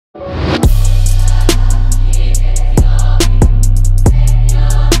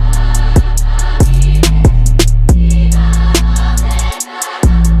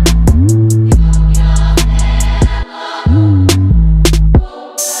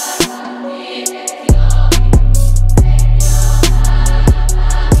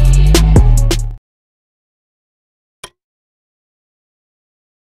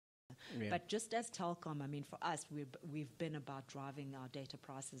just as Telkom, I mean, for us, we've been about driving our data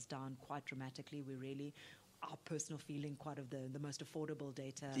prices down quite dramatically. We really, our personal feeling, quite of the most affordable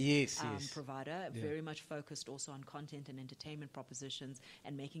data provider, very much focused also on content and entertainment propositions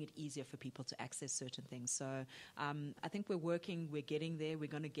and making it easier for people to access certain things. So I think we're getting there, we're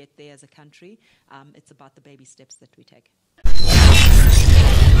going to get there as a country. It's about the baby steps that we take.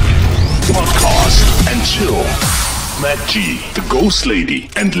 Podcast and chill. Matt G, the Ghost Lady,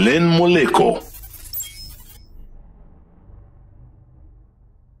 and Len Moleko.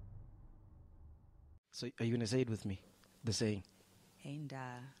 So are you going to say it with me? The saying?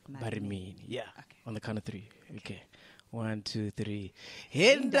 Hinda Barimini. Yeah. Okay. On the count of three. Okay. 1, 2, 3.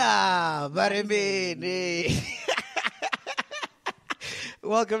 Hinda Barimini.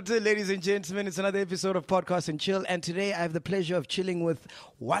 Welcome to, ladies and gentlemen. It's another episode of Podcast and Chill. And today I have the pleasure of chilling with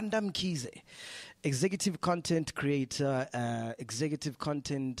Wanda Mkhize, executive content creator, executive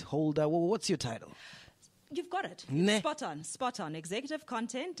content holder. Well, what's your title? You've got it. Spot on. Executive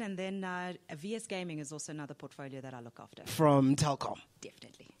content, and then VS Gaming is also another portfolio that I look after. From Telkom.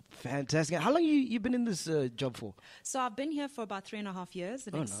 Definitely. Fantastic. How long you been in this job for? So I've been here for about 3.5 years,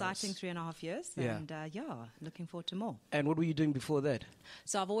 exciting nice. 3.5 years, Yeah. and looking forward to more. And what were you doing before that?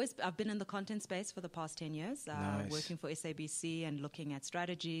 So I've been in the content space for the past 10 years, Nice. working for SABC and looking at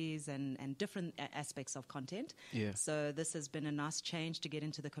strategies and different aspects of content. Yeah. So this has been a nice change to get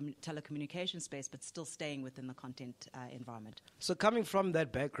into the telecommunications space, but still staying within the content environment. So coming from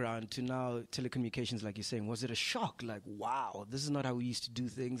that background to now telecommunications, like you're saying, was it a shock? Like, wow, this is not how we used to do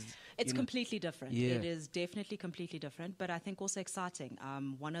things. It's completely different. Yeah. It is definitely completely different, but I think also exciting.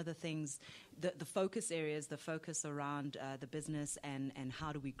 One of the things, the focus areas, the focus around the business and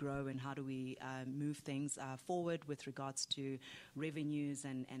how do we grow and how do we move things forward with regards to revenues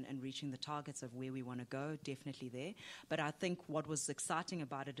and reaching the targets of where we want to go, definitely there. But I think what was exciting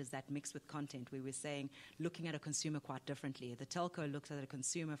about it is that mix with content. We were saying, looking at a consumer quite differently. The telco looks at a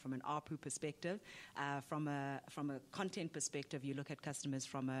consumer from an ARPU perspective. From a content perspective, you look at customers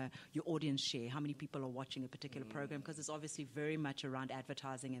from your audience share, how many people are watching a particular program, because it's obviously very much around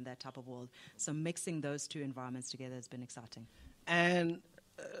advertising in that type of world. So mixing those two environments together has been exciting. And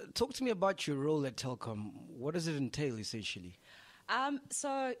talk to me about your role at Telkom. What does it entail, essentially?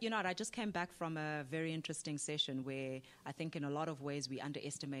 So, I just came back from a very interesting session where I think in a lot of ways we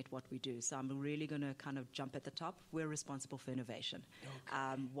underestimate what we do. So I'm really going to kind of jump at the top. We're responsible for innovation.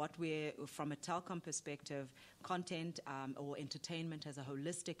 Okay. From a Telkom perspective, content or entertainment as a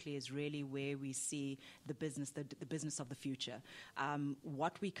holistically is really where we see the business, the business of the future.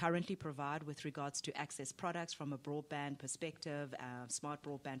 What we currently provide with regards to access products from a broadband perspective, smart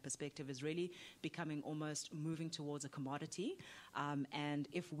broadband perspective, is really becoming almost moving towards a commodity. And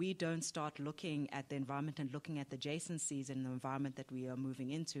if we don't start looking at the environment and looking at the adjacencies in the environment that we are moving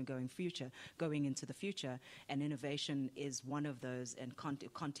into and going into the future, and innovation is one of those, and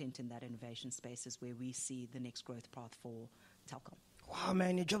content in that innovation space is where we see the next growth path for Telkom. Wow,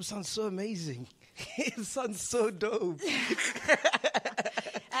 man, your job sounds so amazing. It sounds so dope.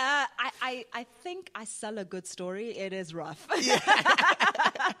 I think I sell a good story. It is rough, Yeah.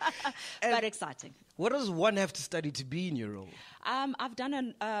 but exciting. What does one have to study to be in your role? I've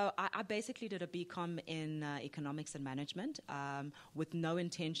done I basically did a BCom in economics and management, with no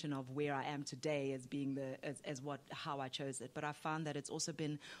intention of where I am today as being how I chose it. But I found that it's also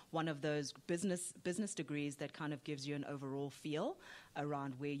been one of those business degrees that kind of gives you an overall feel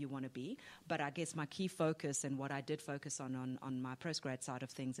around where you want to be. But I guess my key focus and what I did focus on my postgrad side of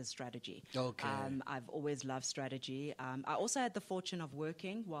things is strategy. Okay. I've always loved strategy. I also had the fortune of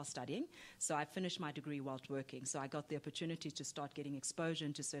working while studying, so I finished my degree while working. So I got the opportunity to start getting exposure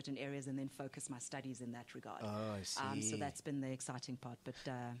into certain areas and then focus my studies in that regard. Oh, I see. So that's been the exciting part. But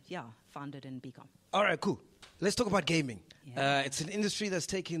found it in BCom. All right, cool. Let's talk about gaming. Yeah. It's an industry that's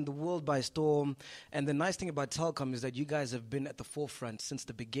taking the world by storm. And the nice thing about Telkom is that you guys have been at the forefront since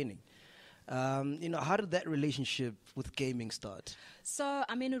the beginning. How did that relationship with gaming start? So,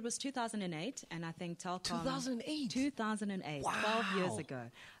 it was 2008, and I think Telkom... 2008? 2008, Wow. 12 years ago.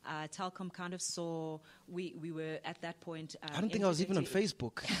 Telkom kind of saw... We were at that point... I don't think I was even on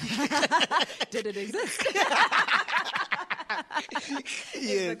Facebook. Did it exist?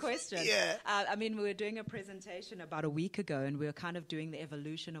 Is the question. Yeah. We were doing a presentation about a week ago, and we were kind of doing the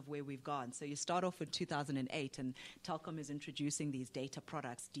evolution of where we've gone. So you start off with 2008, and Telkom is introducing these data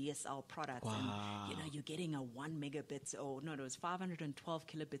products, DSL products. Wow. And, you're getting a 1 megabit, it was 512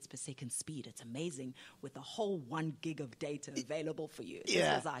 kilobits per second speed. It's amazing, with a whole 1 gig of data available for you.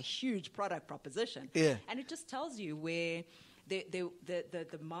 Yeah. This is a huge product proposition. Yeah. And it just tells you where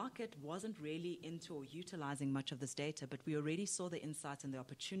the market wasn't really into or utilizing much of this data, but we already saw the insights and the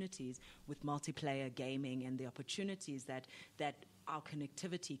opportunities with multiplayer gaming and the opportunities that our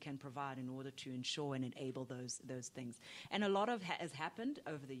connectivity can provide in order to ensure and enable those things. And a lot of has happened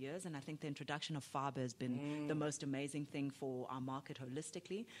over the years, and I think the introduction of fiber has been the most amazing thing for our market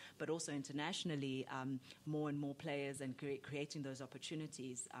holistically, but also internationally. More and more players and creating those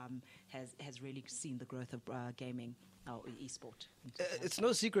opportunities has really seen the growth of gaming. Esport. It's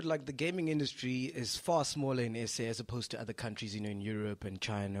no secret, like the gaming industry is far smaller in SA as opposed to other countries, in Europe and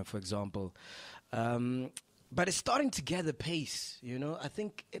China, for example. But it's starting to gather pace, I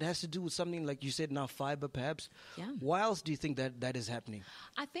think it has to do with something like you said now, fiber perhaps. Yeah. Why else do you think that is happening?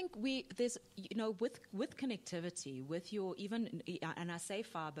 I think there's with connectivity, with your even, and I say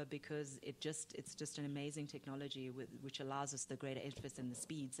fiber because it's just an amazing technology which allows us the greater interest in the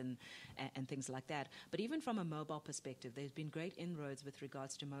speeds and things like that. But even from a mobile perspective, there's been great inroads with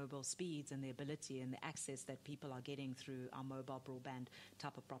regards to mobile speeds and the ability and the access that people are getting through our mobile broadband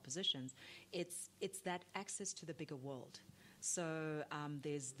type of propositions. It's that access to the bigger world. So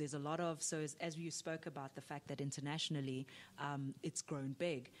there's a lot of, as you spoke about the fact that internationally it's grown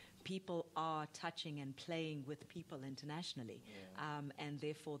big, people are touching and playing with people internationally. And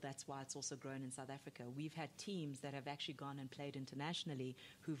therefore that's why it's also grown in South Africa. We've had teams that have actually gone and played internationally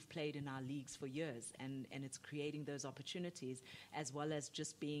who've played in our leagues for years, and it's creating those opportunities as well as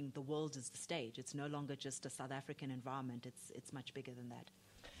just being the world is the stage. It's no longer just a South African environment, it's much bigger than that.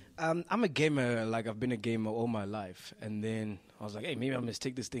 I'm a gamer, like I've been a gamer all my life, and then I was like, hey, maybe I must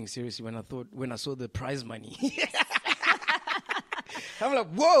take this thing seriously when I saw the prize money. I'm like,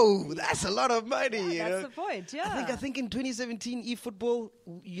 whoa, that's a lot of money. That's the point, yeah. I think in 2017, eFootball,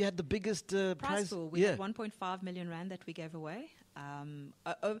 you had the biggest prize pool. We had 1.5 million rand that we gave away.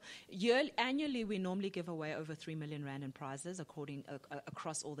 Annually, we normally give away over 3 million rand in prizes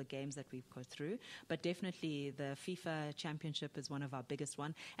across all the games that we've go through. But definitely the FIFA Championship is one of our biggest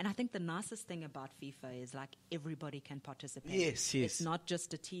one. And I think the nicest thing about FIFA is like everybody can participate. Yes. It's not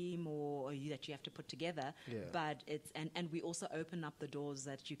just a team or that you have to put together, but it's and we also open up the doors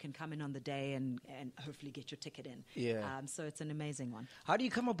that you can come in on the day and hopefully get your ticket in. So it's an amazing one. How do you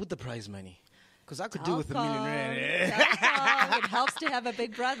come up with the prize money? Because I could do with $1 million. It helps to have a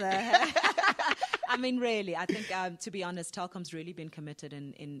big brother. I mean, really, I think, to be honest, Telkom's really been committed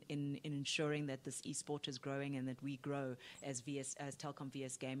in ensuring that this esport is growing and that we grow as Telkom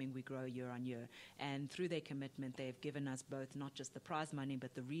VS Gaming, we grow year on year. And through their commitment, they've given us both not just the prize money,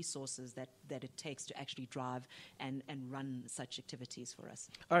 but the resources that it takes to actually drive and run such activities for us.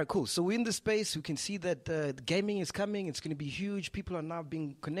 All right, cool. So we're in the space. We can see that gaming is coming. It's going to be huge. People are now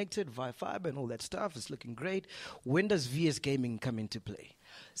being connected via fiber and all that stuff. It's looking great. When does VS Gaming come into play?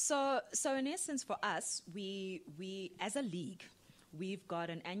 So in essence, for us, we as a league, we've got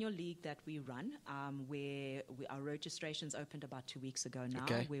an annual league that we run, where our registrations opened about 2 weeks ago now,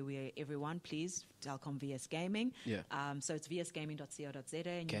 where everyone, please, Telkom VS Gaming. So it's vsgaming.co.za,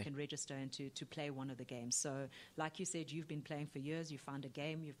 and you can register and to play one of the games. So like you said, you've been playing for years. You found a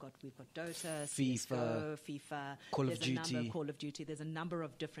game. We've got Dota, FIFA, Call of Duty. There's a number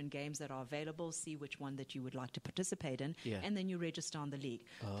of different games that are available. See which one that you would like to participate in, and then you register on the league.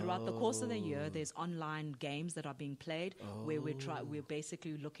 Throughout the course of the year, there's online games that are being played where we're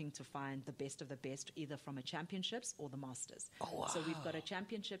basically looking to find the best of the best, either from a championships or the masters. So we've got a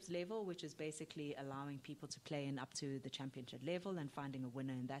championships level, which is basically allowing people to play in up to the championship level and finding a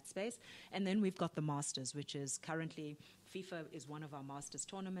winner in that space. And then we've got the masters, which is currently FIFA is one of our masters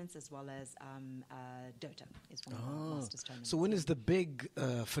tournaments, as well as Dota is one of our masters tournaments. So when is the big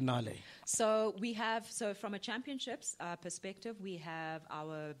finale? So from a championships perspective, we have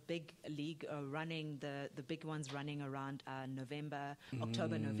our big league running, the big ones running around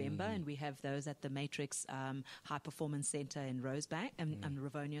October, November, and we have those at the Matrix High Performance Center in Rosebank,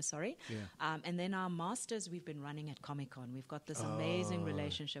 Rivonia, sorry. And then our masters we've been running at Comicon. We've got this amazing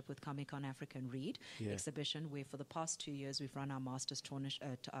relationship with Comicon Africa and Reed exhibition, where for the past 2 years we've run our masters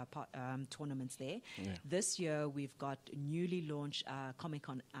tournaments there. This year we've got newly launched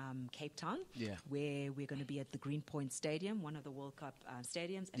Comicon Cape Town, where we're going to be at the Greenpoint Stadium, one of the World Cup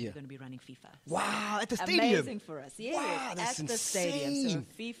stadiums, and we're going to be running FIFA. Wow, at the stadium. Amazing for us. Wow, that's at the insane. stadium. So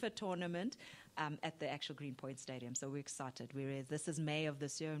a FIFA tournament at the actual Greenpoint Stadium. So we're excited. This is May of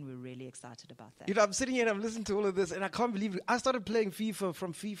this year, and we're really excited about that. I'm sitting here and I'm listening to all of this, and I can't believe it. I started playing FIFA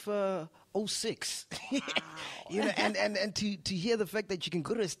from FIFA 06. Wow. and to hear the fact that you can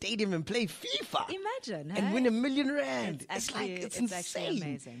go to a stadium and play FIFA. Imagine. And win $1 million rand. It's insane. actually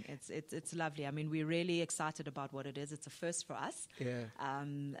amazing. It's lovely. I mean, we're really excited about what it is. It's a first for us.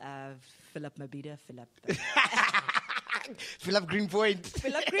 Philip Mabida. Fill up Green Point.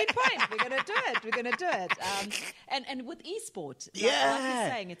 Fill up Green Point. We're going to do it. We're going to do it. And with esports, like you're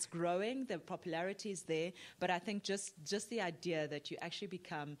saying, it's growing. The popularity is there. But I think just the idea that you actually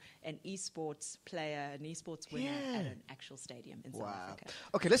become an esports player, an esports winner at an actual stadium in South Africa.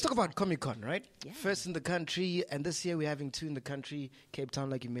 Okay, let's talk about Comicon, right? Yeah. First in the country, and this year we're having 2 in the country, Cape Town,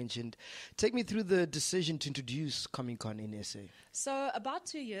 like you mentioned. Take me through the decision to introduce Comicon in SA. So about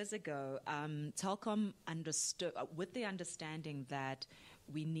 2 years ago, Telkom understood, with the understanding that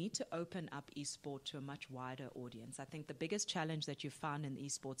we need to open up esports to a much wider audience. I think the biggest challenge that you've found in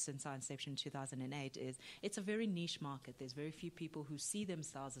esports since our inception in 2008 is it's a very niche market. There's very few people who see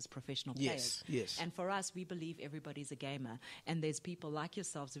themselves as professional players. Yes. And for us, we believe everybody's a gamer. And there's people like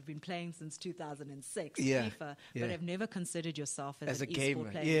yourselves who've been playing since 2006, FIFA, but have never considered yourself as an gamer.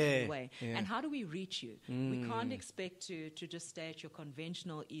 esport player in any way. And how do we reach you? We can't expect to just stay at your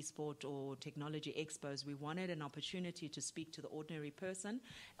conventional esport or technology expos. We wanted an opportunity to speak to the ordinary person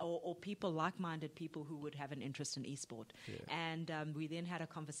or people, like-minded people who would have an interest in esport. And we then had a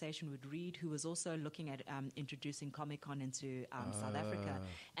conversation with Reed, who was also looking at introducing Comicon into South Africa.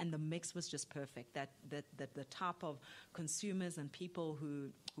 And the mix was just perfect, that the type of consumers and people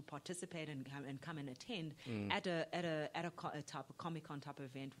who participate and come and attend at a type of Comicon type of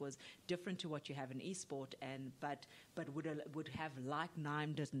event was different to what you have in esport, but would have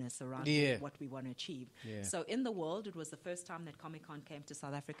like-mindedness around what we want to achieve. So in the world, it was the first time that Comicon came to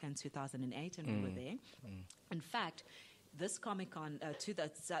South Africa in 2008, and we were there. In fact, this Comicon,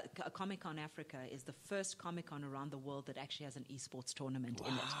 Comicon Africa, is the first Comicon around the world that actually has an esports tournament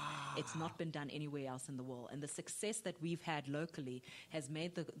in it. It's not been done anywhere else in the world. And the success that we've had locally has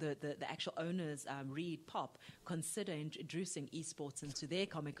made the actual owners, Reed Pop, consider introducing esports into their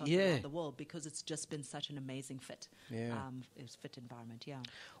Comicon around the world, because it's just been such an amazing fit. Fit environment,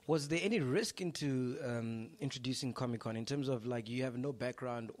 Was there any risk into introducing Comicon in terms of, like, you have no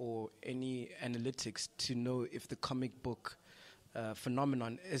background or any analytics to know if the comic book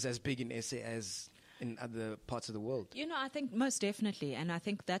phenomenon is as big in SA as in other parts of the world? You know, I think most definitely, and I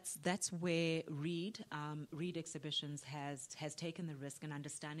think that's where Reed Exhibitions has taken the risk in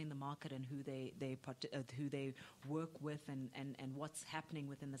understanding the market and who they work with and what's happening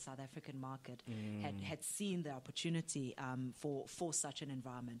within the South African market. Had seen the opportunity for such an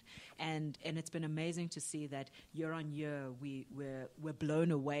environment, and it's been amazing to see that year on year we're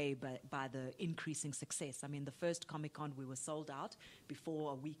blown away by the increasing success. I mean, the first Comicon we were sold out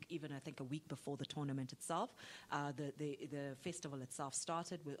before a week, even I think a week before the tournament itself. The festival itself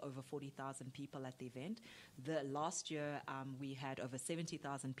started with over 40,000 people at the event. The last year we had over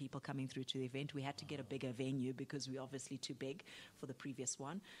 70,000 people coming through to the event. We had to get a bigger venue because we're obviously too big for the previous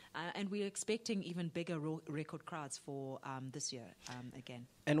one, and we're expecting even bigger record crowds for this year again.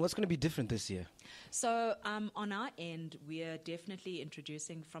 And what's going to be different this year? So on our end, we are definitely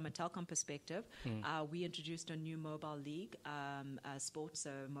introducing, from a Telkom perspective, we introduced a new mobile league, sports,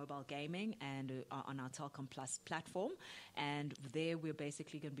 so mobile gaming, and on our Telkom Plus platform. And there we're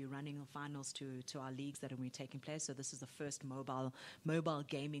basically going to be running the finals to our leagues that are going to be taking place. So this is the first mobile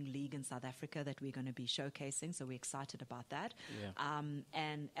gaming league in South Africa that we're going to be showcasing. So we're excited about that.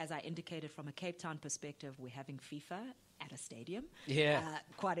 And as I indicated, from a Cape Town perspective, we're having FIFA at a stadium.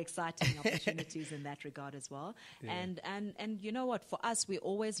 Quite exciting opportunities in that regard as well. And you know what, for us, we're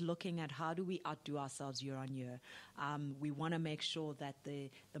always looking at how do we outdo ourselves year on year. We want to make sure that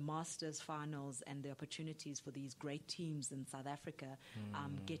the Masters finals and the opportunities for these great teams in South Africa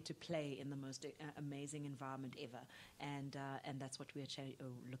get to play in the most amazing environment ever. And that's what we're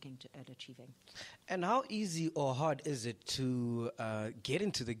looking at achieving. And how easy or hard is it to get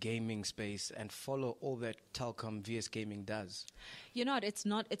into the gaming space and follow all that Telkom VS Gaming does? You know, it's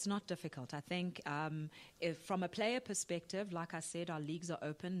not difficult. I think if from a player perspective, like I said, our leagues are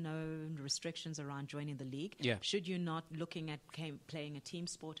open, no restrictions around joining the league. Should you not looking at playing a team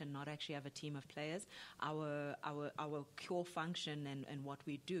sport and not actually have a team of players, our core function and what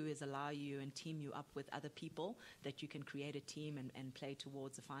we do is allow you and team you up with other people that you can create a team and play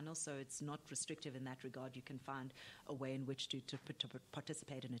towards the final. So it's not restrictive in that regard. You can find a way in which to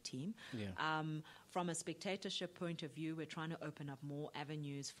participate in a team. From a spectatorship point of view, we're trying to open up more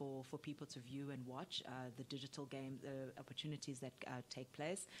avenues for people to view and watch the digital game opportunities that take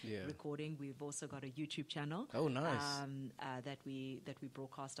place. Recording. We've also got a YouTube channel. Oh, nice. That we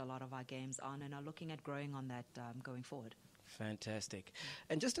broadcast a lot of our games on, and are looking at growing on that going forward. Fantastic.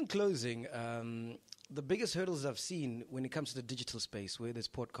 And just in closing, the biggest hurdles I've seen when it comes to the digital space, whether it's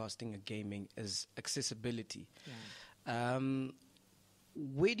podcasting or gaming, is accessibility.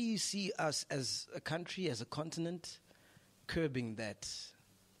 Where do you see us as a country, as a continent, curbing that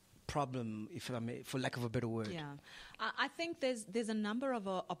problem, if I may, for lack of a better word? Yeah, I think there's a number of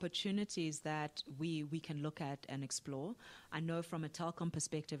opportunities that we can look at and explore. I know from a Telkom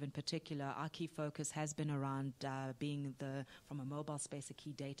perspective in particular, our key focus has been around being from a mobile space, a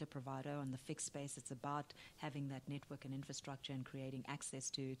key data provider. On the fixed space, it's about having that network and infrastructure and creating access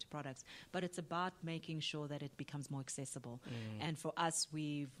to products. But it's about making sure that it becomes more accessible. And for us,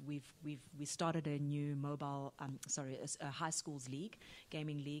 we started a new a high schools league,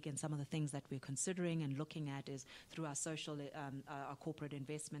 gaming league, and some of the things that we're considering and looking at is through our social, our corporate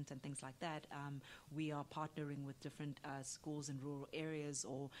investment and things like that. We are partnering with different schools in rural areas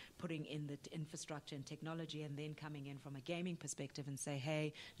or putting in the infrastructure and technology, and then coming in from a gaming perspective and say,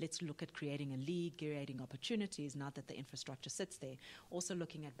 hey, let's look at creating a league, creating opportunities now that the infrastructure sits there. Also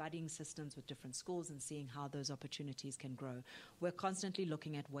looking at buddying systems with different schools and seeing how those opportunities can grow. We're constantly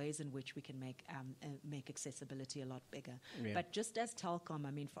looking at ways in which we can make accessibility a lot bigger. Yeah. But just as Telkom,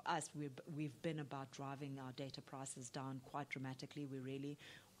 I mean, for us, we've been about driving our data prices down quite dramatically. We really,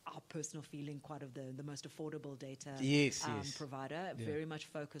 our personal feeling, quite of the most affordable data provider, very much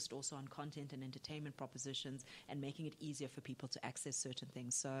focused also on content and entertainment propositions and making it easier for people to access certain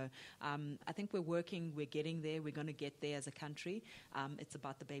things. So I think we're getting there, we're going to get there as a country. It's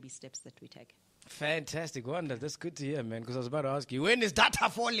about the baby steps that we take. Fantastic, Wanda. That's good to hear, man, because I was about to ask you, when is data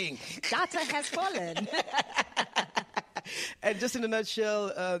falling? Data has fallen. And just in a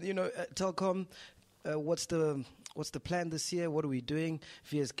nutshell, Telkom, what's the plan this year? What are we doing?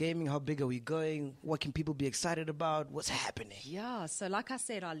 VS Gaming, how big are we going? What can people be excited about? What's happening? Yeah, so like I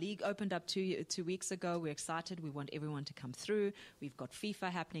said, our league opened up 2 weeks ago. We're excited. We want everyone to come through. We've got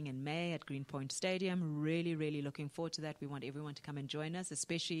FIFA happening in May at Greenpoint Stadium. Really, really looking forward to that. We want everyone to come and join us,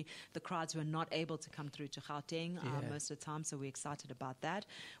 especially the crowds who are not able to come through to Gauteng most of the time, so we're excited about that.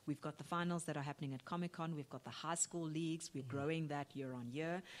 We've got the finals that are happening at Comicon. We've got the high school leagues. We're growing that year on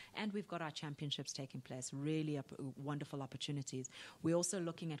year. And we've got our championships taking place. Really wonderful opportunities. We're also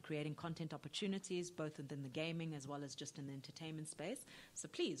looking at creating content opportunities, both within the gaming as well as just in the entertainment space. So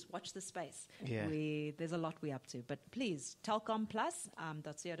please watch the space. Yeah. There's a lot we're up to. But please,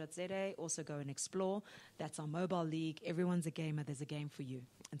 telkomplus.co.za, also go and explore. That's our mobile league. Everyone's a gamer. There's a game for you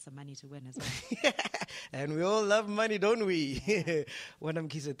and some money to win as well. And we all love money, don't we? Wanda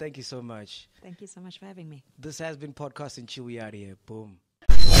Mkhize, thank you so much. Thank you so much for having me. This has been Podcast and Chill. We out here. Boom.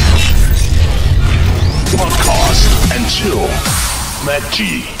 Podcast and Chill. Matt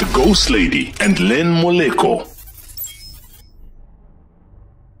G, the Ghost Lady, and Len Moleko.